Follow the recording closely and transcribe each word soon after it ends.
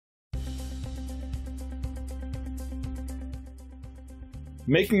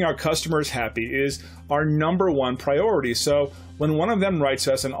Making our customers happy is our #1 priority, so when one of them writes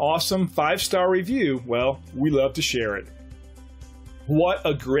us an awesome 5-star review, well, we love to share it. What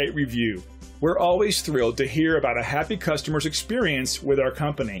a great review! We're always thrilled to hear about a happy customer's experience with our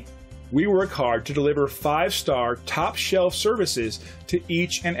company. We work hard to deliver 5-star, top-shelf services to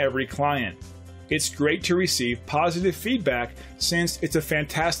each and every client. It's great to receive positive feedback since it's a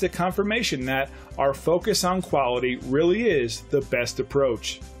fantastic confirmation that our focus on quality really is the best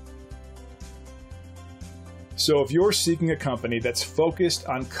approach. So if you're seeking a company that's focused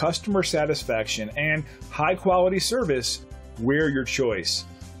on customer satisfaction and high-quality service, we're your choice.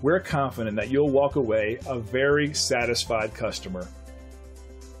 We're confident that you'll walk away a very satisfied customer.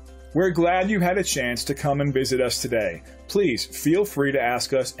 We're glad you had a chance to come and visit us today. Please feel free to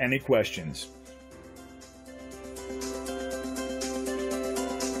ask us any questions.